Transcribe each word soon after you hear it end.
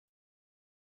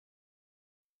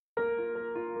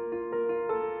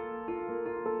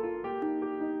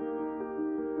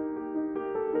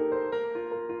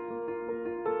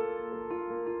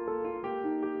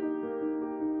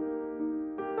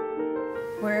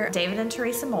We're David and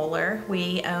Teresa Moeller.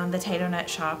 We own the Tato Nut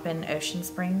Shop in Ocean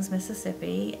Springs,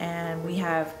 Mississippi, and we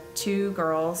have two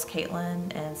girls,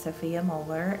 Caitlin and Sophia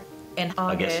Moeller. In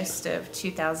August of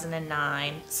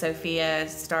 2009, Sophia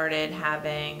started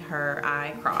having her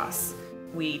eye cross.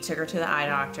 We took her to the eye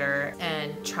doctor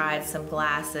and tried some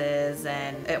glasses,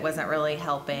 and it wasn't really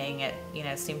helping. It,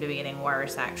 seemed to be getting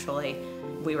worse, actually.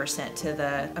 We were sent to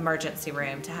the emergency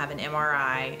room to have an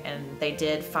MRI, and they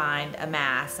did find a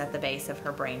mass at the base of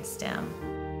her brainstem.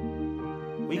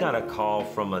 We got a call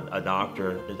from a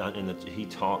doctor, and he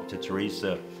talked to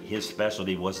Teresa. His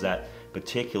specialty was that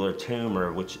particular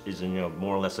tumor, which is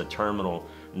more or less a terminal,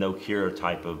 no cure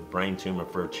type of brain tumor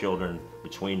for children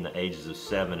between the ages of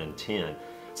 7 and 10.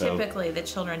 Typically, the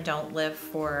children don't live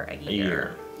for a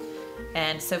year.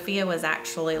 And Sophia was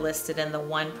actually listed in the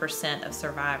 1% of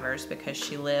survivors because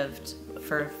she lived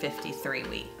for 53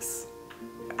 weeks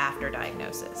after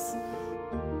diagnosis.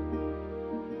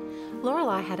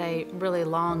 Lorelei had a really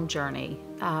long journey.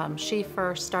 She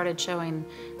first started showing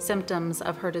symptoms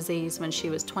of her disease when she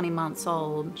was 20 months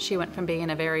old. She went from being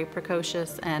a very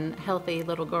precocious and healthy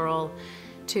little girl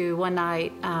to one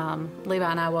night,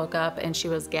 Levi and I woke up and she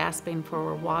was gasping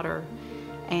for water.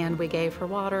 And we gave her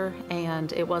water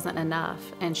and it wasn't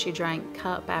enough. And she drank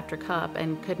cup after cup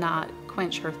and could not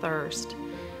quench her thirst.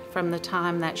 From the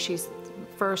time that she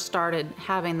first started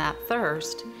having that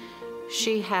thirst,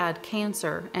 she had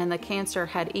cancer, and the cancer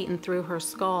had eaten through her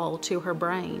skull to her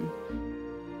brain.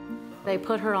 They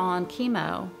put her on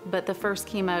chemo, but the first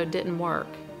chemo didn't work.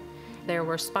 There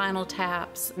were spinal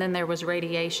taps, then there was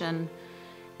radiation,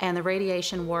 and the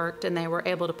radiation worked, and they were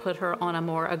able to put her on a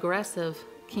more aggressive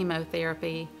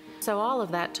chemotherapy. So all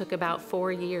of that took about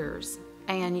 4 years,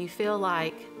 and you feel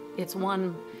like it's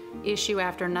one issue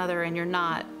after another, and you're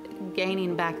not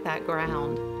gaining back that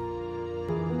ground.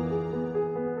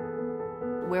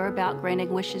 We're about granting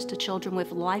wishes to children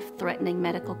with life-threatening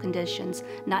medical conditions,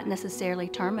 not necessarily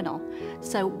terminal.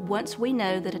 So once we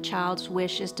know that a child's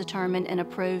wish is determined and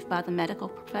approved by the medical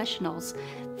professionals,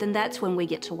 then that's when we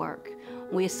get to work.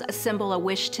 We assemble a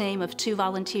wish team of 2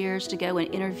 volunteers to go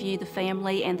and interview the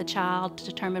family and the child to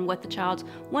determine what the child's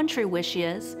one true wish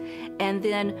is. And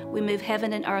then we move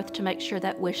heaven and earth to make sure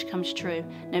that wish comes true,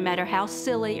 no matter how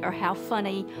silly or how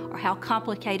funny or how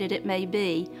complicated it may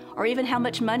be, or even how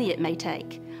much money it may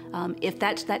take. If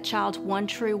that's that child's one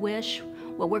true wish,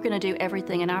 well, we're going to do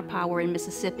everything in our power in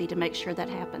Mississippi to make sure that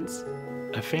happens.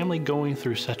 A family going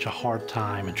through such a hard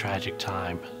time and tragic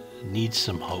time needs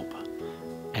some hope.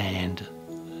 And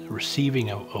receiving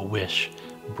a wish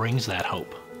brings that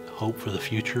hope. Hope for the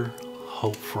future,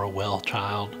 hope for a well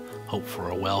child, hope for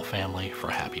a well family, for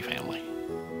a happy family.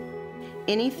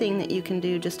 Anything that you can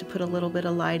do just to put a little bit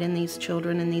of light in these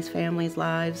children and these families'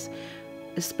 lives,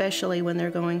 especially when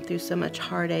they're going through so much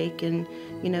heartache, and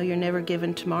you're never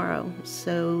given tomorrow,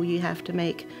 so you have to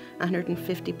make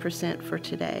 150% for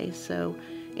today. So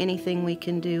anything we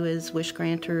can do as wish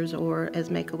granters or as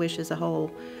Make-A-Wish as a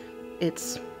whole,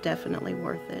 it's definitely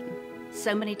worth it.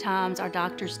 So many times our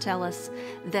doctors tell us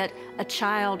that a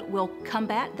child will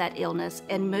combat that illness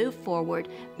and move forward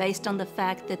based on the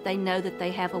fact that they know that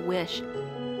they have a wish.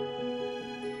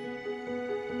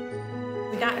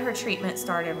 We got her treatment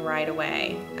started right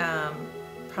away,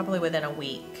 probably within a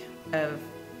week of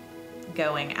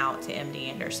going out to MD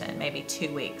Anderson, maybe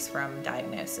 2 weeks from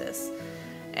diagnosis.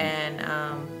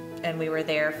 And we were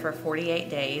there for 48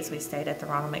 days. We stayed at the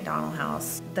Ronald McDonald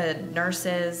House. The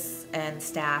nurses and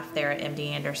staff there at MD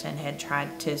Anderson had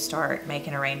tried to start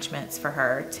making arrangements for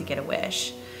her to get a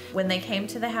wish. When they came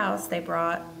to the house, they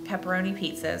brought pepperoni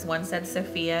pizzas. One said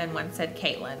Sophia and one said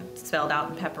Caitlin, spelled out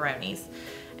in pepperonis.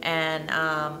 And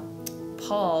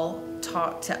Paul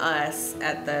talked to us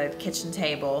at the kitchen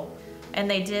table, and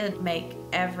they did make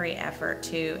every effort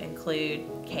to include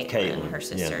Caitlin, her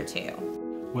sister, too.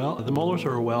 Well, the Moellers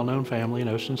are a well-known family in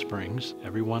Ocean Springs.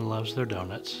 Everyone loves their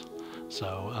donuts.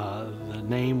 So the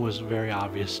name was very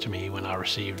obvious to me when I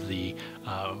received the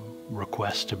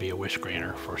request to be a wish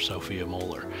granter for Sophia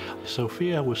Moeller.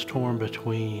 Sophia was torn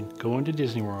between going to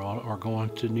Disney World or going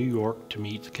to New York to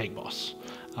meet the cake boss.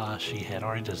 She had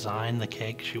already designed the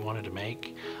cake she wanted to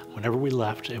make. Whenever we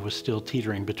left, it was still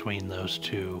teetering between those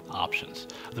two options.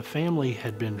 The family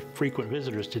had been frequent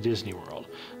visitors to Disney World,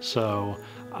 so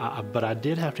but I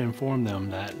did have to inform them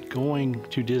that going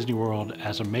to Disney World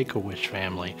as a Make-A-Wish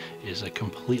family is a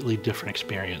completely different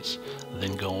experience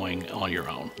than going on your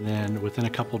own. Then within a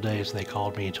couple days, they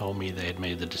called me and told me they had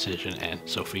made the decision and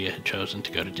Sophia had chosen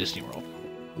to go to Disney World.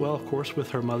 Well, of course, with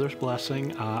her mother's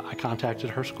blessing, I contacted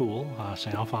her school,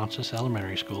 St. Alphonsus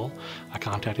Elementary School. I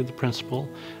contacted the principal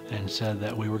and said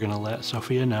that we were going to let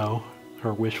Sophia know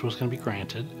her wish was going to be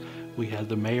granted. We had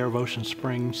the mayor of Ocean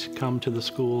Springs come to the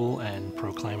school and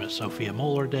proclaim it Sophia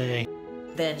Moeller Day.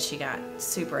 Then she got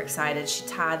super excited. She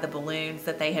tied the balloons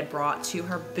that they had brought to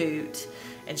her boot,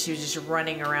 and she was just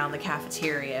running around the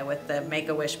cafeteria with the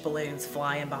Make-A-Wish balloons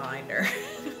flying behind her.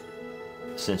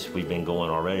 Since we've been going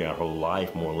already our whole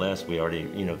life, more or less, we already,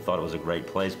 thought it was a great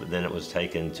place, but then it was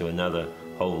taken to another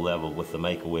whole level with the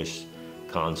Make-A-Wish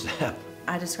concept.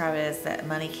 I describe it as that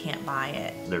money can't buy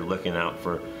it. They're looking out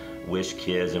for Wish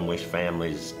kids and Wish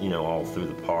families, all through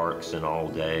the parks and all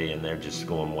day, and they're just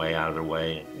going way out of their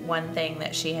way. One thing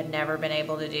that she had never been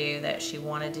able to do that she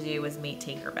wanted to do was meet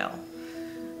Tinkerbell.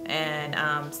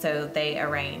 And so they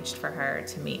arranged for her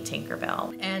to meet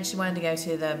Tinkerbell. And she wanted to go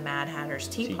to the Mad Hatter's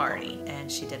Tea Party,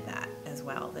 and she did that as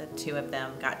well. The two of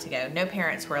them got to go. No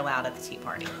parents were allowed at the tea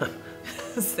party.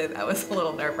 So that was a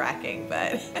little nerve-wracking,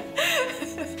 but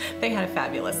they had a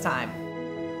fabulous time.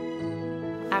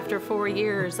 After 4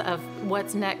 years of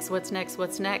what's next, what's next,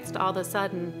 what's next, all of a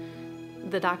sudden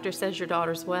the doctor says your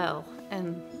daughter's well.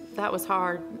 And that was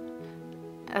hard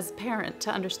as a parent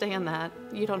to understand that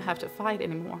you don't have to fight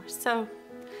anymore. So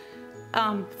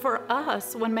for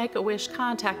us, when Make-A-Wish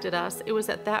contacted us, it was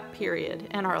at that period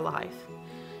in our life.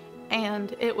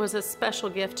 And it was a special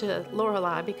gift to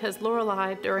Lorelei, because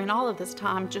Lorelei, during all of this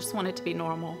time, just wanted to be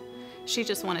normal. She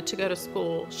just wanted to go to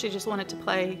school. She just wanted to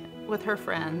play with her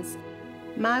friends.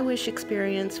 My wish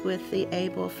experience with the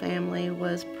Abel family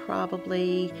was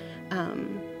probably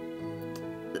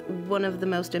one of the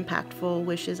most impactful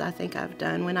wishes I think I've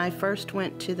done. When I first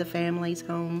went to the family's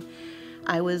home,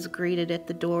 I was greeted at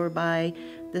the door by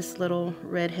this little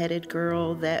red-headed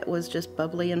girl that was just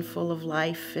bubbly and full of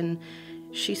life, and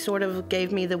she sort of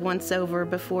gave me the once-over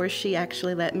before she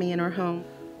actually let me in her home.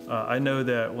 I know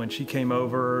that when she came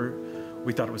over,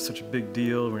 we thought it was such a big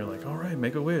deal. We were like, all right,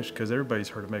 Make-A-Wish, because everybody's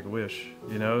heard of Make-A-Wish,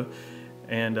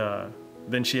 And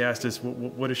then she asked us,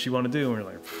 what does she want to do? And we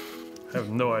were like, I have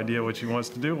no idea what she wants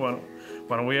to do. Why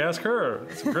don't we ask her?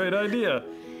 It's a great idea.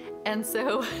 And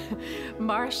so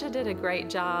Marcia did a great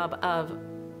job of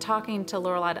talking to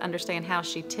Lorelei to understand how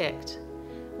she ticked,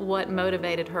 what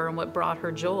motivated her and what brought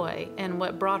her joy. And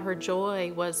what brought her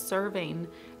joy was serving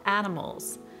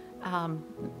animals.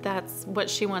 That's what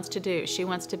she wants to do. She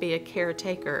wants to be a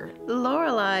caretaker.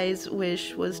 Lorelei's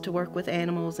wish was to work with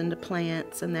animals and to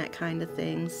plants and that kind of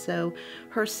thing. So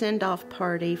her send-off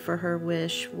party for her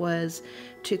wish was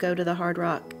to go to the Hard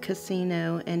Rock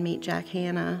Casino and meet Jack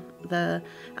Hanna, the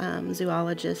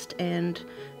zoologist, and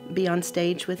be on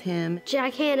stage with him.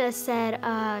 Jack Hanna said,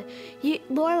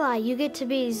 Lorelei, you get to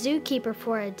be zookeeper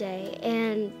for a day,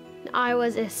 and I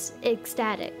was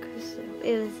ecstatic. So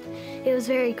it was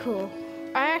very cool.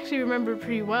 I actually remember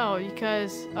pretty well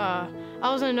because I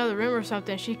was in another room or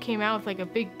something. She came out with like a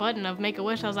big button of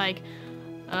Make-A-Wish. I was like,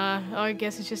 oh, I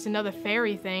guess it's just another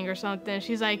fairy thing or something.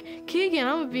 She's like, Keegan,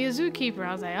 I'm gonna be a zookeeper.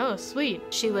 I was like, oh, sweet.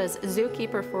 She was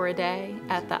zookeeper for a day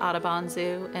at the Audubon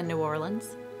Zoo in New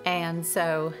Orleans. And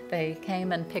so they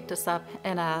came and picked us up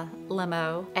in a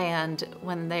limo, and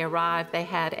when they arrived, they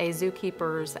had a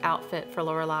zookeeper's outfit for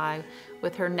Lorelei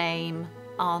with her name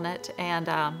on it and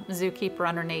zookeeper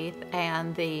underneath,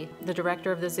 and the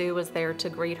director of the zoo was there to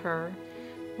greet her.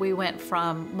 We went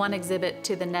from one exhibit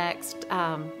to the next.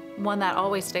 One that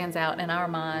always stands out in our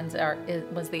minds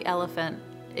was the elephant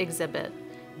exhibit.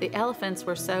 The elephants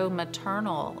were so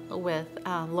maternal with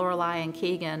Lorelei and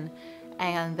Keegan,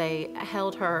 and they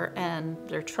held her in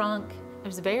their trunk. It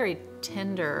was very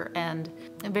tender and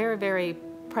very, very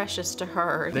precious to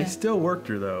her. They still worked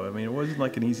her though. I mean, it wasn't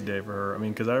like an easy day for her. I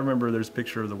mean, because I remember there's a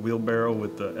picture of the wheelbarrow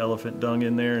with the elephant dung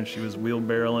in there, and she was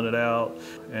wheelbarrowing it out.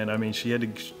 And I mean, she had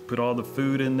to put all the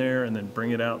food in there and then bring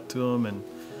it out to them. And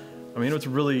I mean, it was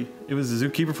a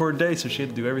zookeeper for a day, so she had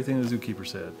to do everything the zookeeper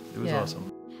said. It was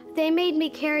awesome. They made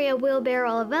me carry a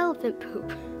wheelbarrow of elephant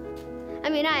poop. I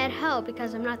mean, I had help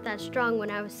because I'm not that strong when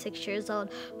I was 6 years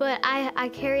old, but I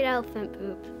carried elephant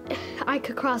poop. I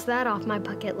could cross that off my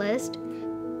bucket list.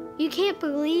 You can't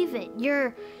believe it.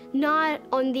 You're not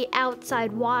on the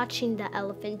outside watching the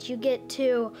elephants. You get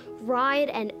to ride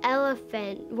an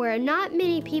elephant, where not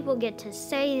many people get to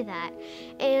say that.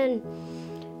 And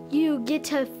you get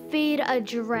to feed a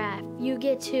giraffe. You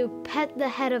get to pet the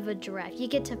head of a giraffe. You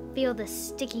get to feel the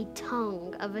sticky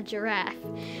tongue of a giraffe.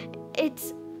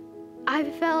 I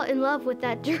fell in love with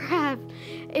that giraffe.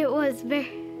 It was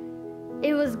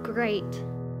great.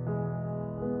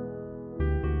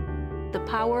 The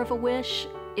power of a wish,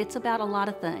 it's about a lot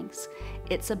of things.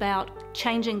 It's about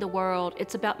changing the world.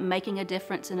 It's about making a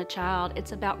difference in a child.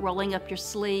 It's about rolling up your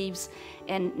sleeves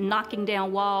and knocking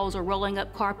down walls or rolling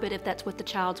up carpet if that's what the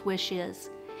child's wish is.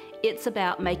 It's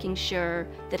about making sure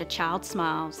that a child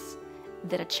smiles,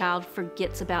 that a child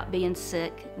forgets about being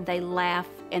sick, they laugh,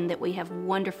 and that we have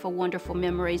wonderful, wonderful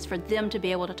memories for them to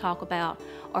be able to talk about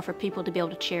or for people to be able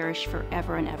to cherish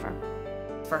forever and ever.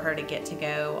 For her to get to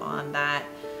go on that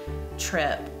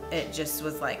trip, it just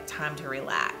was like time to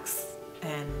relax.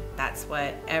 And that's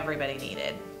what everybody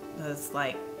needed. It was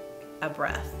like a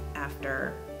breath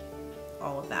after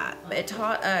all of that. It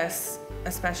taught us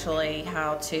especially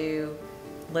how to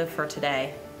live for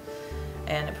today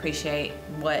and appreciate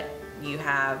what you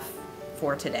have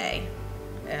for today,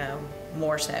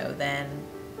 more so than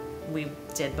we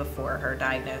did before her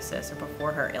diagnosis or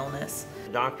before her illness.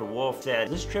 Dr. Wolf said,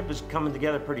 this trip is coming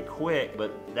together pretty quick,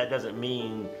 but that doesn't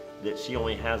mean that she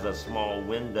only has a small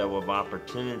window of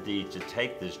opportunity to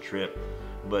take this trip.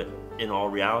 But in all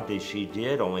reality, she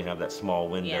did only have that small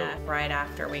window. Yeah, right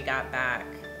after we got back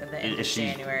at the end of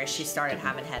January, she started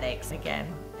having headaches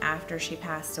again. After she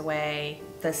passed away,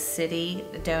 the city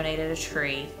donated a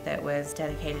tree that was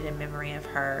dedicated in memory of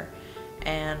her,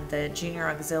 and the Junior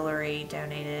Auxiliary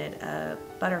donated a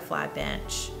butterfly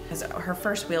bench. Because her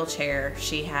first wheelchair,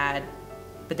 she had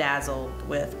bedazzled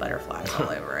with butterflies all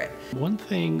over it. One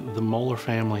thing the Moeller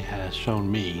family has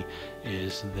shown me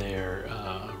is their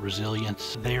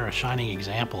resilience. They are a shining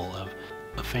example of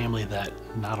a family that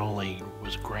not only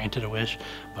was granted a wish,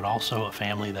 but also a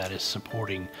family that is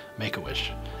supporting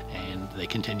Make-A-Wish, and they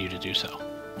continue to do so.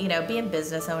 You know, being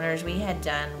business owners, we had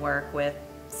done work with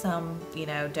some,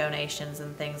 donations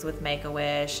and things with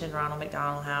Make-A-Wish and Ronald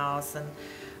McDonald House,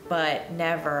 but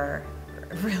never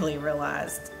really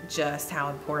realized just how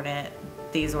important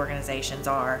these organizations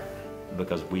are.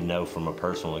 Because we know from a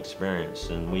personal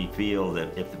experience, and we feel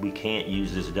that if we can't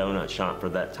use this donut shop for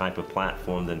that type of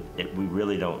platform, then we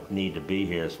really don't need to be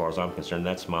here as far as I'm concerned.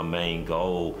 That's my main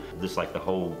goal. Just like the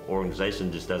whole organization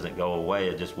just doesn't go away.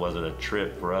 It just wasn't a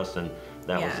trip for us, and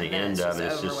that was the end of it.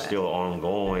 It's just still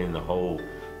ongoing. The whole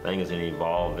thing is an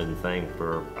evolving thing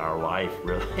for our life,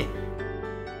 really.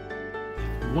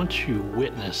 Once you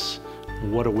witness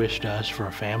what a wish does for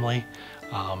a family,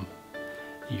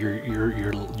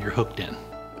 you're hooked in.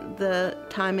 The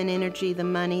time and energy, the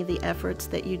money, the efforts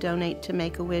that you donate to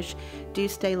Make-A-Wish do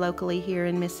stay locally here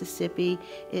in Mississippi.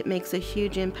 It makes a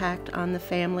huge impact on the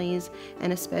families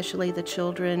and especially the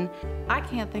children. I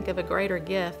can't think of a greater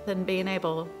gift than being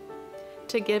able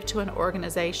to give to an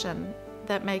organization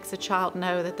that makes a child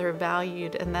know that they're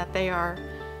valued and that they are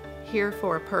here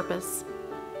for a purpose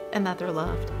and that they're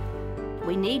loved.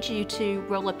 We need you to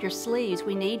roll up your sleeves.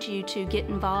 We need you to get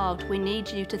involved. We need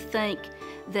you to think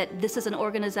that this is an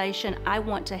organization I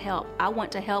want to help. I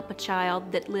want to help a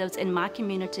child that lives in my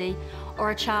community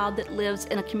or a child that lives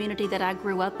in a community that I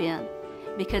grew up in.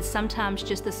 Because sometimes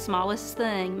just the smallest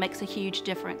thing makes a huge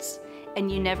difference.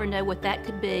 And you never know what that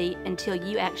could be until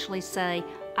you actually say,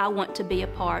 I want to be a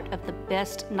part of the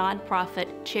best nonprofit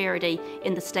charity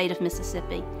in the state of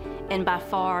Mississippi. And by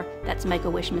far, that's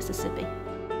Make-A-Wish Mississippi.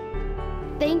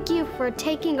 Thank you for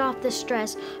taking off the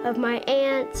stress of my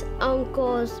aunts,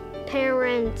 uncles,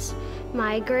 parents,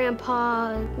 my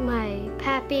grandpa, my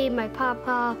pappy, my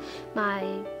papa,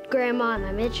 my grandma,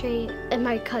 my Mitri, and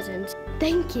my cousins.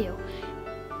 Thank you.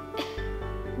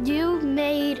 You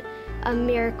made a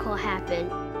miracle happen.